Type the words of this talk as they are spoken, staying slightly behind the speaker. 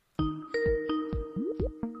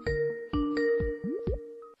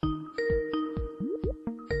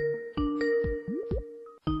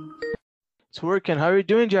It's working. How are you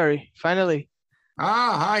doing, Jerry? Finally.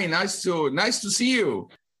 Hi, nice to see you.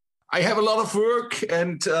 I have a lot of work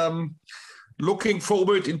and looking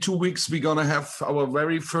forward. In 2 weeks, we're gonna have our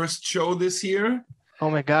very first show this year.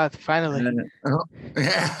 Oh my God, finally.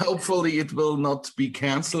 Yeah, hopefully it will not be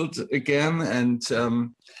canceled again. And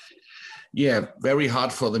yeah, very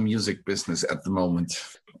hard for the music business at the moment.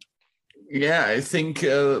 Yeah, I think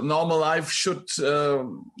normal life should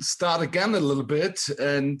start again a little bit,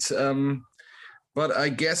 and but I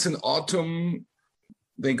guess in autumn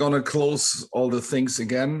they're gonna close all the things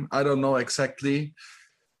again. I don't know exactly.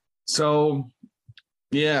 So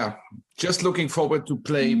yeah, just looking forward to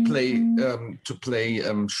play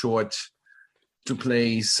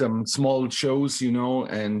some small shows,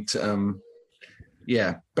 and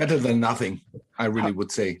yeah, better than nothing, I really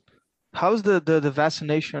would say. How's the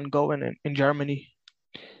vaccination going in Germany?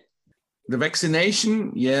 The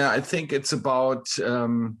vaccination, yeah, I think it's about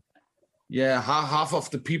half of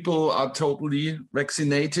the people are totally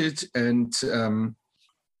vaccinated, and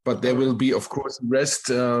but there will be, of course, the rest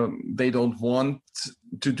they don't want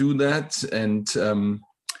to do that, and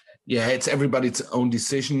yeah, it's everybody's own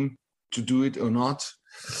decision to do it or not.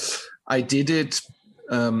 I did it.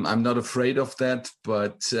 I'm not afraid of that,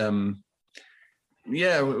 but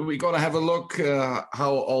yeah, we got to have a look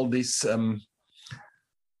how all these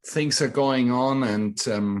things are going on,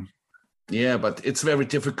 and yeah, but it's very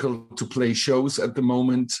difficult to play shows at the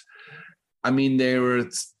moment. I mean,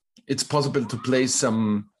 it's possible to play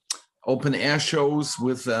some open air shows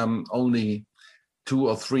with only 200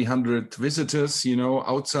 or 300 visitors,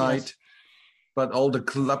 outside. Yes. But all the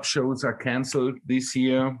club shows are canceled this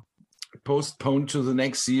year, postponed to the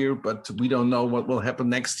next year, but we don't know what will happen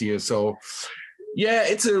next year. So yeah,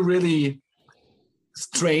 it's a really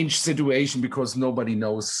strange situation because nobody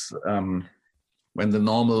knows when the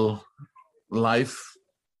normal life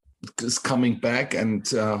is coming back, and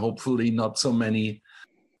hopefully not so many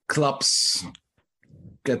clubs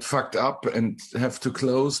get fucked up and have to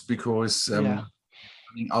close because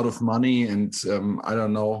running out of money, and I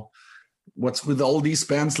don't know what's with all these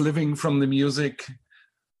bands living from the music.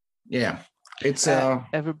 Yeah, it's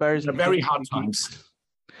everybody's very hard times.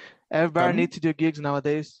 Everybody needs to do gigs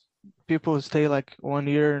nowadays. People stay like 1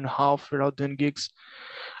 year and a half without doing gigs.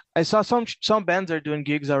 I saw some bands are doing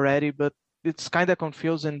gigs already, but it's kind of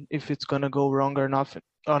confusing if it's gonna go wrong or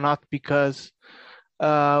not because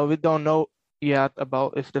we don't know yet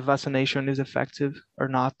about if the vaccination is effective or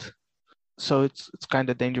not. So it's kind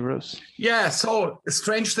of dangerous. Yeah, so a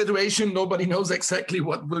strange situation. Nobody knows exactly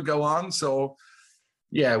what will go on. So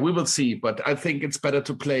yeah, we will see. But I think it's better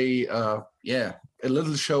to play a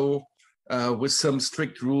little show with some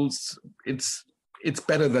strict rules. It's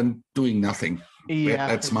better than doing nothing. Yeah,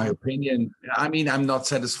 that's my opinion. I mean, I'm not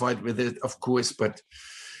satisfied with it, of course, but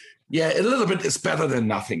yeah, a little bit is better than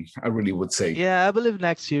nothing, I really would say. Yeah, I believe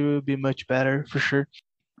next year will be much better for sure.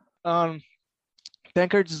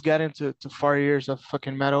 Tankard just got into 4 years of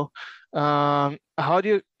fucking metal. Where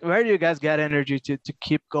do you guys get energy to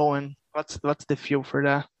keep going? What's the fuel for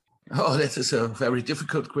that? Oh, that is a very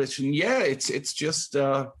difficult question. Yeah, it's just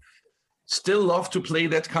still love to play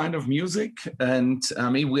that kind of music. And I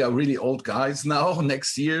mean, we are really old guys now.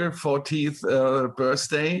 Next year, 40th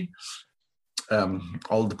birthday.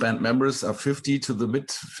 All the band members are 50 to the mid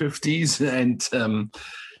 50s. And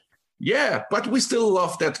yeah, but we still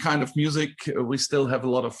love that kind of music. We still have a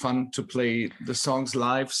lot of fun to play the songs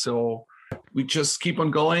live. So we just keep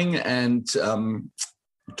on going. And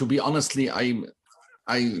to be honestly, I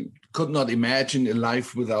could not imagine a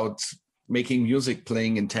life without making music,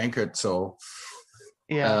 playing in Tankard. So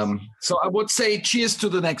yeah. So I would say cheers to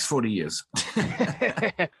the next 40 years.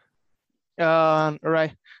 All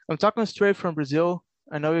right. I'm talking straight from Brazil.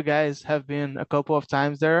 I know you guys have been a couple of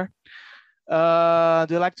times there.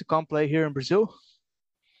 Do you like to come play here in Brazil?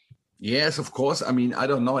 Yes, of course. I mean, I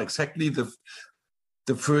don't know exactly the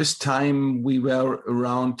first time we were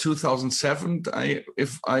around 2007,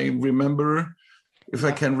 if I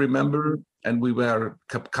can remember, and we were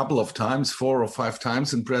a couple of times, 4 or 5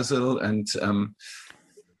 times in Brazil, and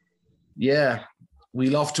yeah, we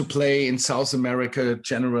love to play in South America,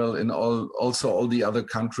 general, in all the other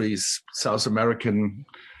countries. South American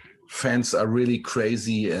fans are really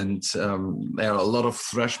crazy, and there are a lot of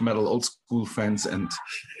thrash metal old school fans, and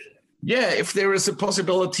yeah, if there is a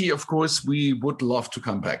possibility, of course, we would love to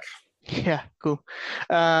come back. Yeah, cool.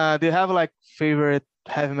 Do you have like favorite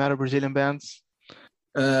heavy metal Brazilian bands?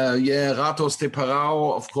 Yeah, Ratos de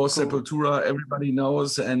Parão, of course, cool. Sepultura, everybody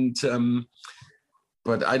knows, and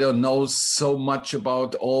but I don't know so much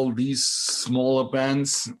about all these smaller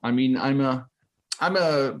bands. I mean, I'm I'm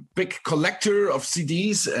a big collector of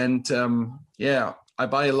CDs, and yeah, I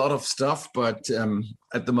buy a lot of stuff. But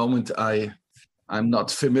at the moment, I'm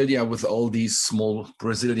not familiar with all these small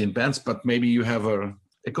Brazilian bands. But maybe you have a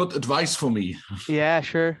good advice for me. Yeah,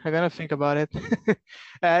 sure. I'm gonna think about it.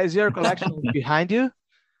 Is your collection behind you?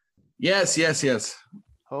 Yes, yes, yes.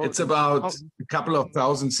 Oh, It's about oh, a couple of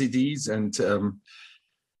thousand CDs, and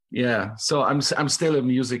yeah. So I'm still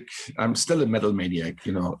I'm still a metal maniac,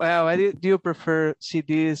 you know. well, why do you prefer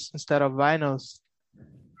CDs instead of vinyls?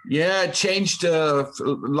 Yeah, it changed a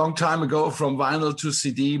long time ago from vinyl to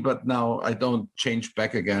CD, but now I don't change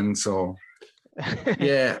back again. So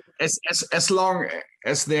yeah, as long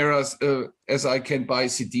as there are as I can buy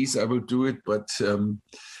CDs, I will do it. But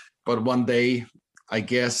one day, I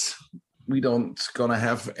guess we don't gonna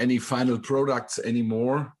have any final products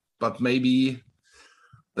anymore. But maybe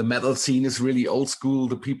the metal scene is really old school.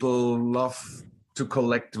 The people love to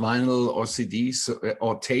collect vinyl or CDs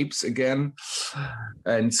or tapes again,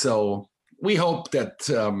 and so we hope that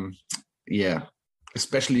yeah,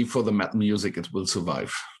 especially for the metal music, it will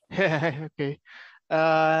survive. Okay.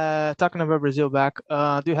 Talking about Brazil back,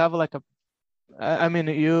 do you have like a, I mean,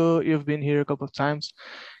 you've been here a couple of times.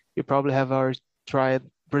 You probably have already tried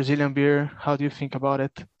Brazilian beer. How do you think about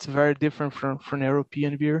it? It's very different from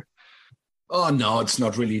European beer. Oh no, it's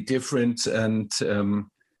not really different. And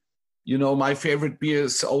you know, my favorite beer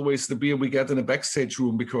is always the beer we get in a backstage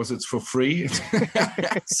room because it's for free.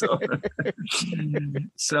 so,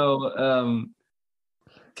 so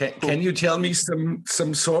Cool. can you tell me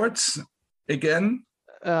some sorts again?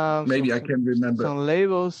 Maybe I can remember. Some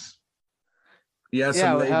labels. Yeah, Yeah,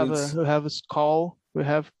 some labels. we have a Skol, we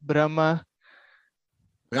have Brahma.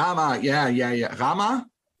 Rama, yeah. Rama?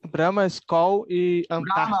 Brahma, Skol e Brahma,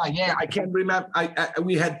 Antarctica. yeah, I can remember.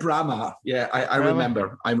 We had Brahma. Yeah, I Brahma.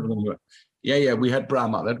 remember. I remember. Yeah, we had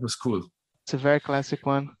Brahma. That was cool. It's a very classic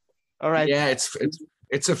one. All right. Yeah,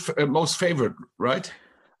 it's a most favorite, right?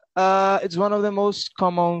 It's one of the most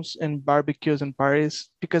commons in barbecues and parties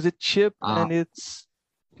because it's cheap and it's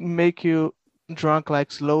make you drunk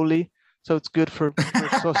like slowly. So it's good for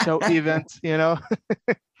social events, you know.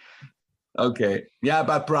 Okay. Yeah,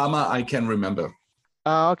 but Brahma, I can remember.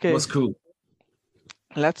 Okay. It was cool.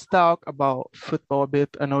 Let's talk about football a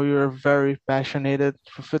bit. I know you're very passionate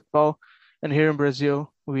for football, and here in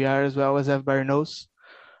Brazil, we are as well, as everybody knows.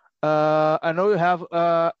 I know you have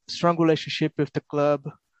a strong relationship with the club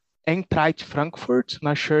Eintracht Frankfurt.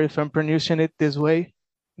 Not sure if I'm pronouncing it this way,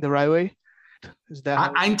 the right way. Is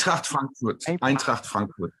that Eintracht Frankfurt? Eintracht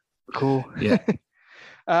Frankfurt. Cool. Yeah.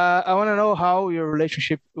 I want to know how your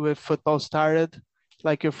relationship with football started,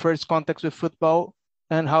 like your first contact with football,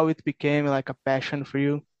 and how it became like a passion for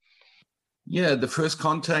you. Yeah, the first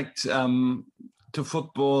contact to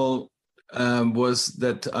football was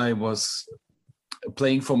that I was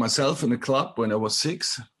playing for myself in a club when I was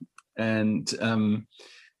 6. And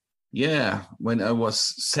yeah, when I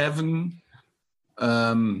was 7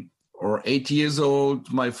 or 8 years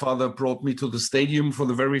old, my father brought me to the stadium for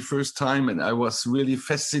the very first time, and I was really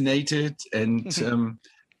fascinated. And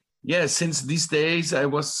yeah, since these days, I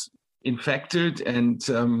was infected. And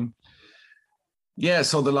yeah,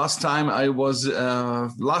 so the last time I was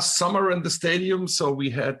last summer in the stadium. So we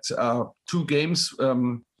had 2 games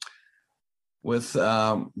with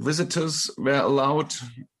visitors were allowed,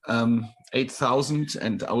 8,000,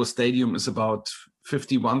 and our stadium is about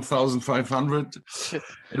 51,500.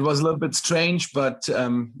 It was a little bit strange, but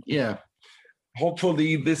yeah,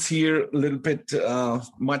 hopefully this year a little bit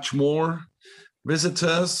much more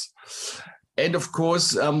visitors. And of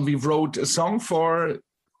course, we wrote a song for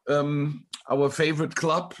our favorite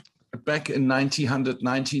club back in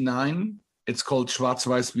 1999. It's called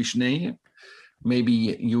Schwarz-Weiß wie Schnee. Maybe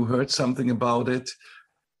you heard something about it.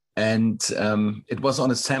 And it was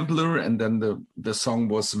on a sampler, and then the song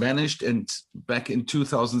was vanished. And back in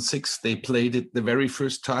 2006, they played it the very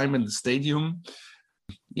first time in the stadium.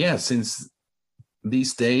 Yeah, since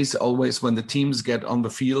these days, always when the teams get on the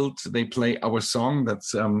field, they play our song.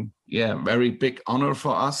 That's yeah, very big honor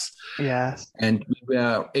for us. Yes. And we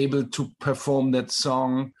were able to perform that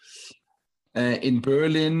song in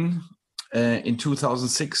Berlin in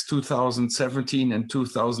 2006, 2017, and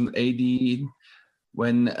 2018,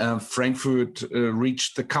 when Frankfurt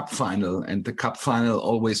reached the cup final. And the cup final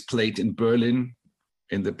always played in Berlin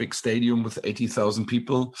in the big stadium with 80,000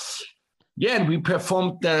 people. Yeah, and we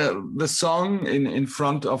performed the song in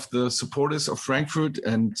front of the supporters of Frankfurt,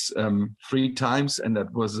 and 3 times, and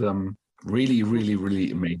that was really, really,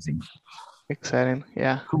 really amazing. Exciting,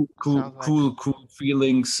 yeah. Cool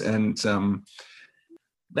feelings, and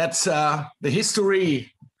that's the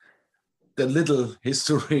history the little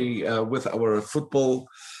history with our football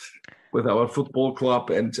club.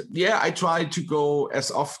 And yeah, I try to go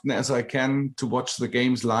as often as I can to watch the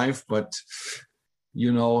games live. But,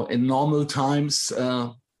 you know, in normal times,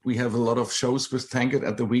 we have a lot of shows with Tankard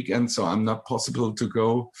at the weekend, so I'm not possible to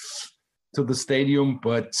go to the stadium.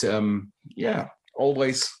 But yeah,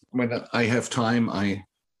 always when I have time,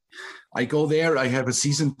 I go there. I have a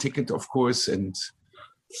season ticket, of course, and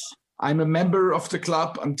I'm a member of the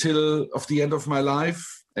club until of the end of my life.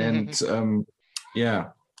 And yeah,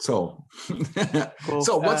 so Cool.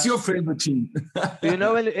 so what's your favorite team? Do you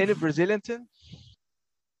know any Brazilian team?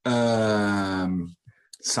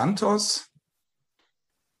 Santos?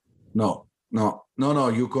 No.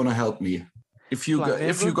 You're gonna help me. If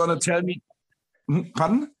you're gonna tell me,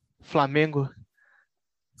 pardon? Flamengo.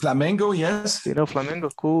 Flamengo, yes. You know Flamengo?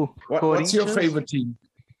 Cool. What's your favorite team?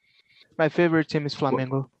 My favorite team is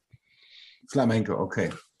Flamengo. Flamengo, okay.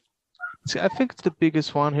 See, I think it's the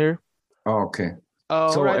biggest one here. Oh, okay.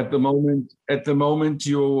 So right. at the moment,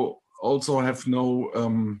 you also have no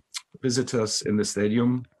visitors in the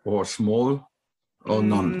stadium, or small, or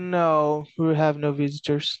none. No, we have no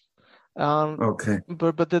visitors. Okay.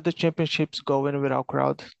 But the championships going without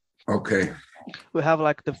crowd. Okay. We have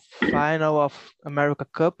like the final of America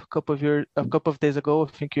Cup a couple of days ago. I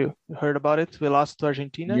think you heard about it. We lost to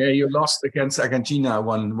Argentina. Yeah, you lost against Argentina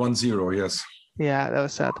 1-0, yes. Yeah, that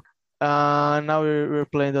was sad. Now we're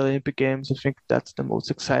playing the Olympic Games. I think that's the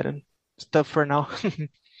most exciting stuff for now.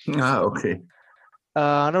 Okay.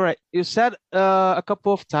 All right. You said a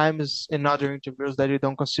couple of times in other interviews that you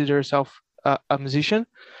don't consider yourself a musician.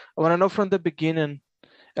 I want to know from the beginning,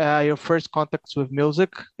 your first contacts with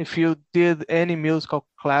music, if you did any musical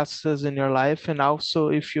classes in your life, and also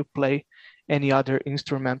if you play any other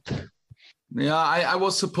instrument. Yeah, I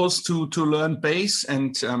was supposed to learn bass,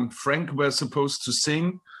 and Frank was supposed to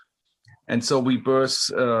sing. And so we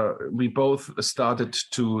both started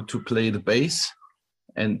to play the bass,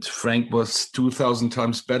 and Frank was 2,000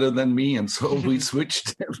 times better than me, and so we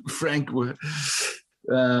switched. Frank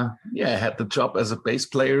had the job as a bass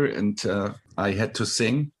player, and I had to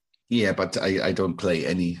sing. Yeah, but I don't play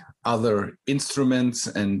any other instruments,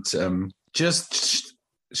 and just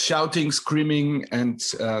shouting, screaming, and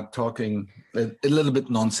talking a little bit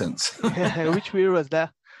nonsense. Which year was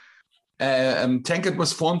that? Tankard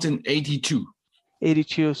was formed in 82.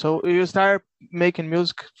 82. So you started making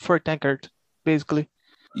music for Tankard, basically.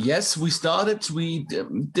 Yes, we started. We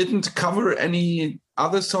didn't cover any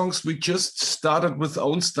other songs. We just started with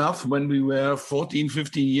own stuff when we were 14,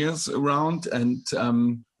 15 years around. And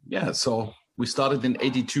so we started in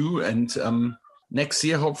 82. And next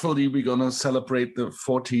year, hopefully, we're going to celebrate the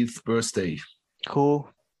 40th birthday. Cool.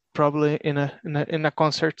 Probably in a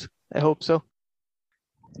concert. I hope so.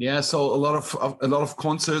 Yeah, so a lot of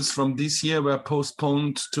concerts from this year were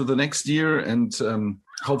postponed to the next year, and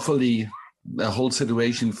hopefully the whole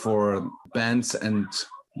situation for bands and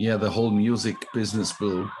the whole music business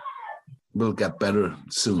will get better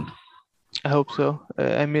soon. I hope so.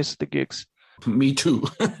 I miss the gigs. Me too.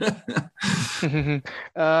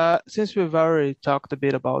 Since we've already talked a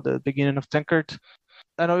bit about the beginning of Tankard,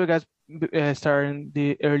 I know you guys started in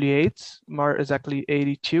the early 80s, more exactly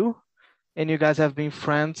 82. And you guys have been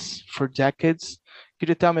friends for decades. Could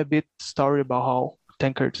you tell me a bit story about how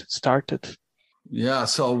Tankard started? Yeah,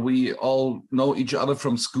 so we all know each other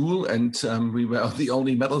from school, and we were the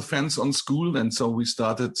only metal fans on school. And so we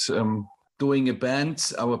started doing a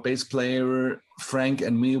band. Our bass player, Frank,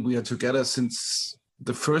 and me, we are together since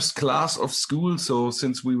the first class of school. So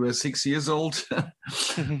since we were 6 years old.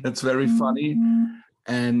 That's very funny.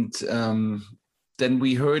 And then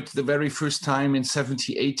we heard the very first time in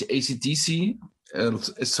 78 AC/DC,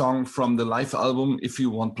 a song from the live album, If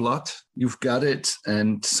You Want Blood, You've Got It.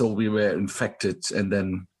 And so we were infected. And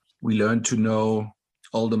then we learned to know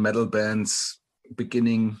all the metal bands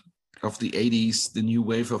beginning of the 80s, the new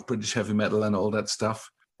wave of British heavy metal and all that stuff.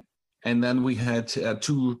 And then we had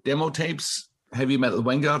 2 demo tapes, Heavy Metal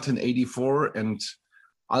Vanguard in 84 and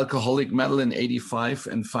Alcoholic Metal in 85.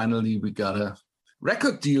 And finally we got a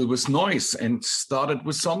record deal with Noise and started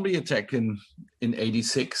with Zombie Attack in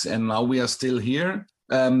 86, and now we are still here.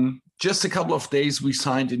 Just a couple of days we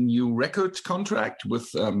signed a new record contract with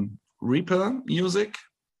Reaper Music.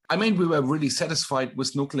 I mean, we were really satisfied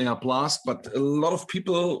with Nuclear Blast, but a lot of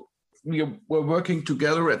people we were working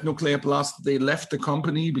together at Nuclear Blast, they left the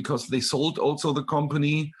company because they sold also the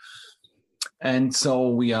company. And so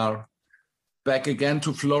we are back again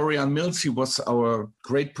to Florian Mills. He was our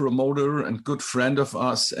great promoter and good friend of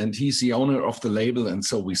us, and he's the owner of the label. And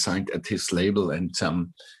so we signed at his label. And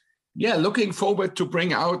yeah, looking forward to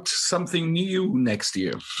bring out something new next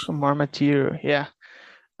year. Some more material, yeah.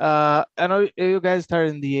 I know you guys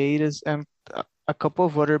started in the 80s, and a couple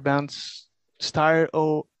of other bands started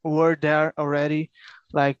or were there already,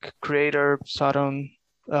 like Creator, Sodom,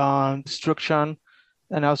 Destruction,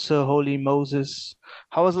 and also Holy Moses.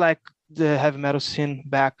 How was like the heavy metal scene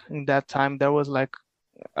back in that time? There was like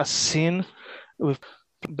a scene with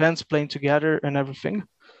bands playing together and everything.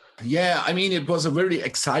 Yeah, I mean, it was a very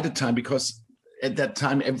excited time because at that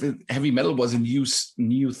time, heavy metal was a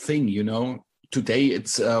new thing, you know. Today,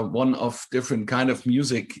 it's one of different kind of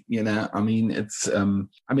music, you know. I mean,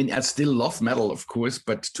 I still love metal, of course,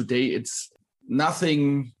 but today it's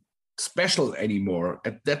nothing special anymore.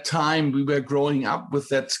 At that time, we were growing up with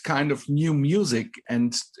that kind of new music,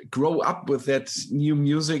 and grow up with that new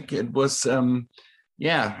music. It was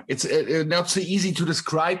yeah, it's not so easy to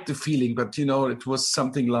describe the feeling, but you know, it was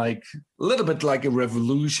something like a little bit like a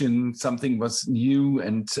revolution. Something was new,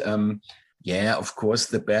 and yeah, of course,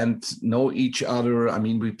 the band know each other. I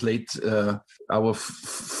mean, we played our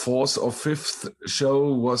fourth or fifth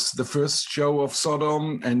show was the first show of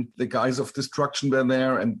Sodom, and the guys of Destruction were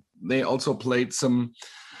there, and they also played some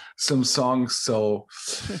songs. So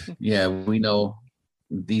yeah, we know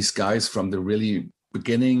these guys from the really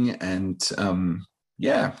beginning, and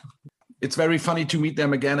yeah, it's very funny to meet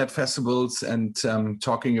them again at festivals and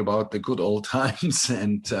talking about the good old times.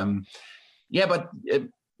 And yeah, but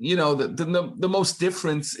you know, the most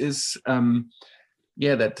difference is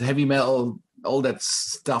yeah, that heavy metal, all that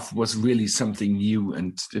stuff was really something new,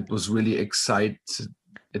 and it was really exciting.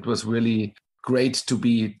 It was really great to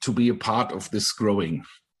be a part of this growing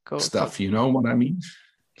stuff. You know what I mean?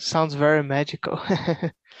 Sounds very magical.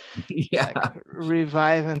 Yeah, like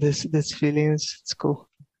reviving this feelings. It's cool.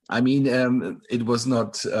 I mean, it was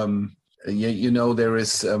not. Yeah, you know, there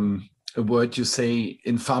is a word you say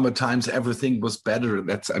in farmer times. Everything was better.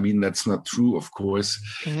 That's not true, of course.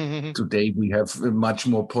 Today we have much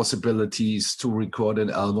more possibilities to record an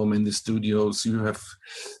album in the studios. You have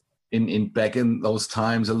in back in those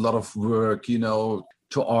times a lot of work, you know,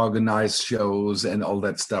 to organize shows and all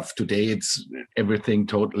that stuff. Today it's everything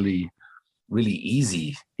totally really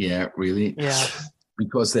easy. Yeah, really. Yeah.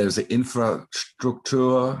 Because there's an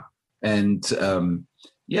infrastructure, and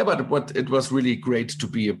yeah, but it was really great to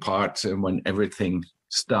be a part when everything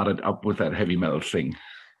started up with that heavy metal thing.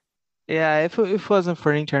 Yeah, if it wasn't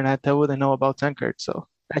for internet, I wouldn't know about Tankard, so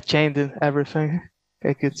that changed everything,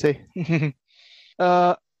 I could say.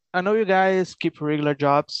 I know you guys keep regular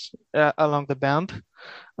jobs along the band,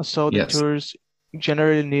 so the Yes. tours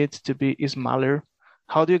generally need to be smaller.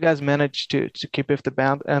 How do you guys manage to keep with the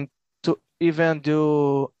band and to even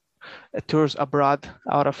do tours abroad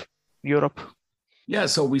out of Europe? Yeah,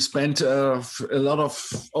 so we spent a lot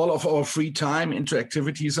of all of our free time into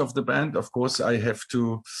activities of the band. Of course, I have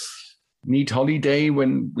to need holiday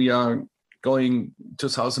when we are going to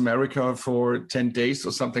South America for 10 days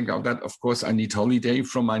or something like that. Of course, I need holiday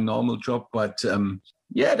from my normal job, but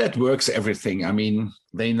yeah, that works everything. I mean,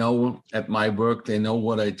 they know at my work, they know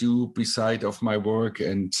what I do beside of my work.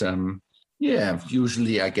 And yeah,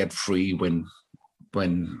 usually I get free when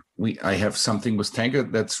I have something with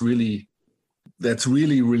Tankard that's really,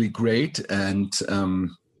 really great. And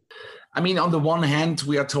I mean, on the one hand,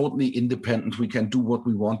 we are totally independent. We can do what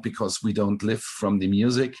we want because we don't live from the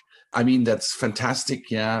music. I mean, that's fantastic.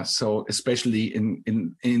 Yeah. So especially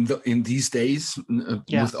in these days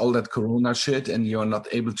with all that Corona shit, and you're not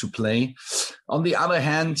able to play. On the other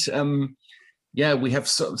hand, yeah, we have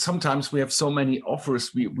sometimes we have so many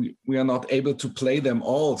offers. We are not able to play them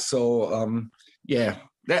all. So yeah,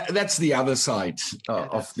 that's the other side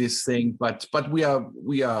of this thing. But we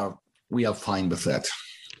are fine with that.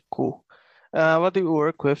 Cool. What do you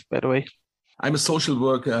work with, by the way? I'm a social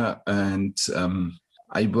worker, and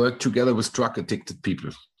I work together with drug-addicted people.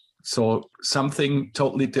 So something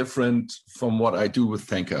totally different from what I do with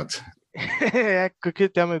Tankard. Could you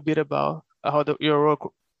tell me a bit about how your work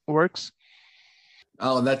works?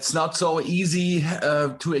 Oh, that's not so easy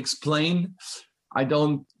to explain. I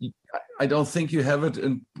don't think you have it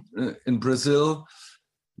in Brazil.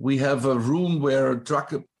 We have a room where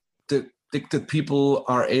drug-addicted people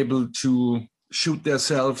are able to shoot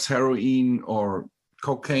themselves heroin or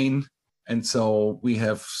cocaine. And so we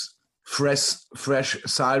have fresh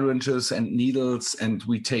syringes and needles, and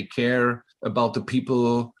we take care about the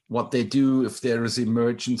people, what they do if there is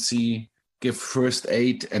emergency, give first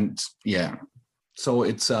aid. And yeah, so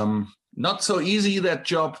it's not so easy, that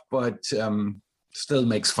job, but still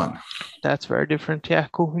makes fun. That's very different. Yeah,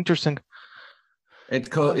 cool. Interesting. It's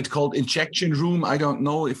called Injection Room. I don't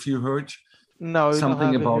know if you heard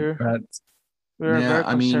something about that. We're a very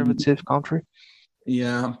conservative country.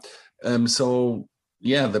 Yeah. So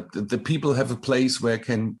yeah, the people have a place where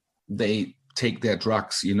can they take their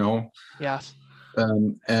drugs, you know? Yes.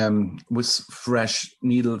 With fresh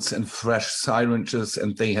needles and fresh syringes,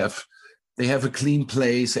 and they have a clean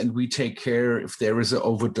place, and we take care if there is an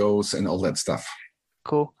overdose and all that stuff.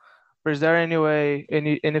 Cool. But is there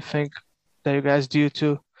anything that you guys do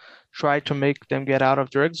to try to make them get out of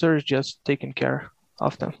drugs, or just taking care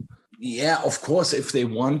of them? Yeah, of course, if they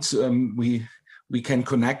want, we can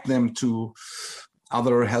connect them to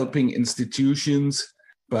other helping institutions,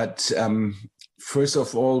 but first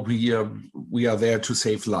of all, we are there to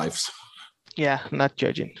save lives. Yeah, not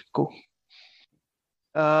judging. Cool.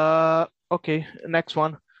 Okay, next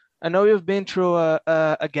one. I know you've been through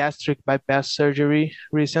a gastric bypass surgery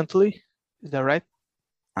recently. Is that right?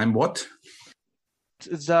 I'm what?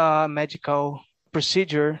 It's a medical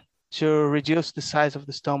procedure to reduce the size of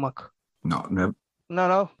the stomach. No.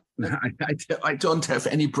 No. I don't have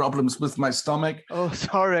any problems with my stomach. Oh,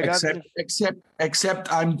 sorry. Except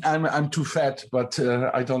I'm too fat, but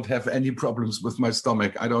I don't have any problems with my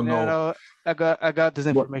stomach. I don't know. No, I got this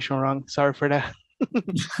information wrong. Sorry for that.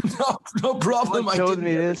 No problem. I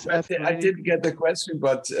didn't get the question,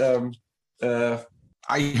 but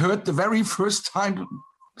I heard the very first time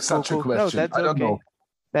such a question. No, that's I don't know.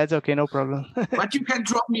 That's okay, no problem. But you can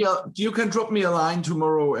drop me a line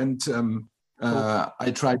tomorrow, and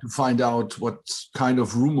I try to find out what kind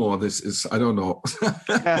of rumor this is. I don't know.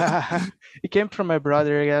 It came from my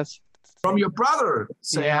brother, I guess. From your brother?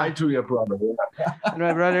 Say hi to your brother. And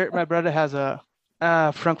my brother has a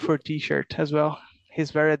Frankfurt T-shirt as well.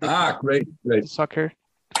 He's very addicted. Great. To soccer,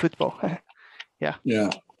 football. Yeah.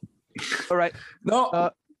 All right.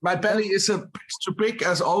 No, my belly is too big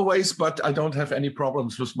as always, but I don't have any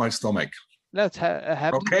problems with my stomach. That's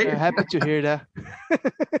happy. Okay. Happy to hear that.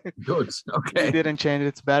 Good. Okay. It didn't change.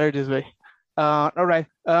 It's better this way. All right.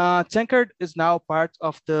 Tankard is now part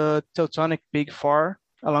of the Teutonic Big Four,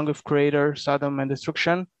 along with Creator, Sodom, and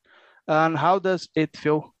Destruction. And how does it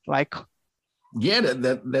feel like? Yeah,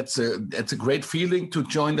 that's a great feeling to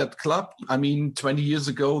join that club. I mean, 20 years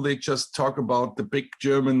ago, they just talk about the big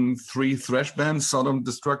German 3 thrash bands, Sodom,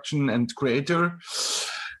 Destruction, and Creator.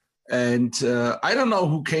 And I don't know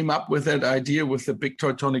who came up with that idea with the big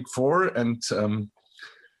Teutonic Four. And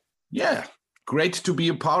great to be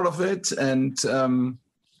a part of it. And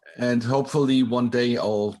hopefully one day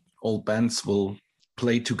all bands will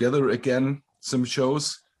play together again, some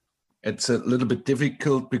shows. It's a little bit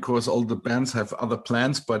difficult because all the bands have other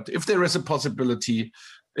plans, but if there is a possibility,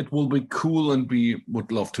 it will be cool, and we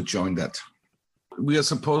would love to join that. We are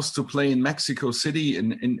supposed to play in Mexico City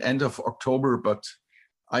in end of October, but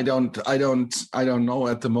I don't know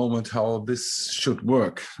at the moment how this should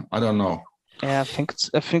work. I don't know. Yeah, I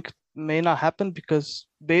think it may not happen because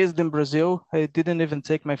based in Brazil, I didn't even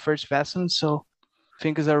take my first vaccine, so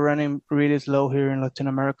things are running really slow here in Latin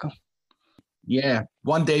America. Yeah,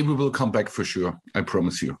 one day we will come back for sure. I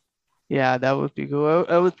promise you. Yeah, that would be good.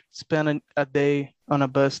 I would spend a day on a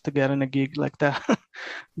bus to get in a gig like that.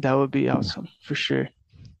 That would be awesome for sure.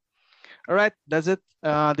 All right, that's it.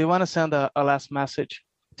 Do you want to send a last message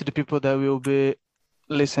to the people that will be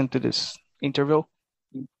listening to this interview?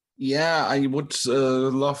 Yeah, I would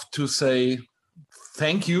love to say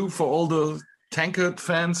thank you for all the Tankard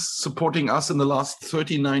fans supporting us in the last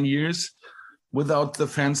 39 years. Without the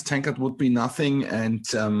fans, Tankard would be nothing. And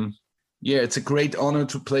it's a great honor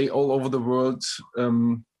to play all over the world.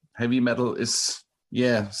 Heavy metal is,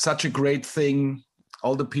 such a great thing.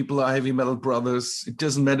 All the people are heavy metal brothers. It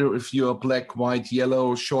doesn't matter if you're black, white,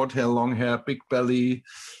 yellow, short hair, long hair, big belly,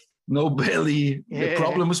 no belly,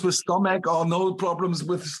 problems with stomach or no problems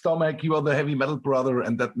with stomach. You are the heavy metal brother,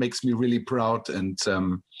 and that makes me really proud. And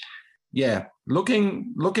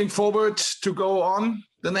looking forward to go on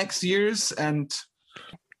the next years. And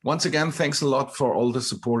once again, thanks a lot for all the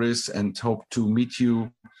supporters, and hope to meet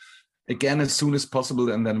you again as soon as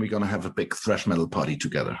possible. And then we're going to have a big thrash metal party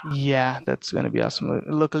together. Yeah, that's going to be awesome.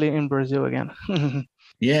 Luckily in Brazil again.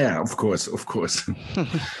 Yeah, of course.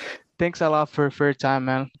 Thanks a lot for your time,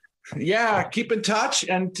 man. Yeah, keep in touch.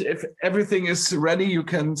 And if everything is ready, you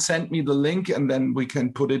can send me the link, and then we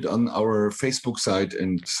can put it on our Facebook site.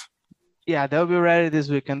 And yeah, they'll be ready this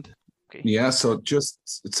weekend. Okay. Yeah, so just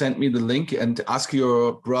send me the link and ask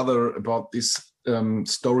your brother about this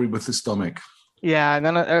story with the stomach. Yeah, I'm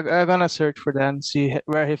gonna search for that and see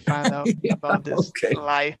where he found out about this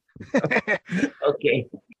lie. Okay.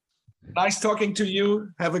 Nice talking to you.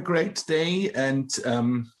 Have a great day, and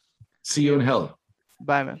see you in hell.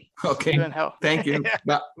 Bye, man. Okay. See you in hell. Thank you.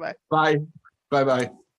 Bye. Bye. Bye.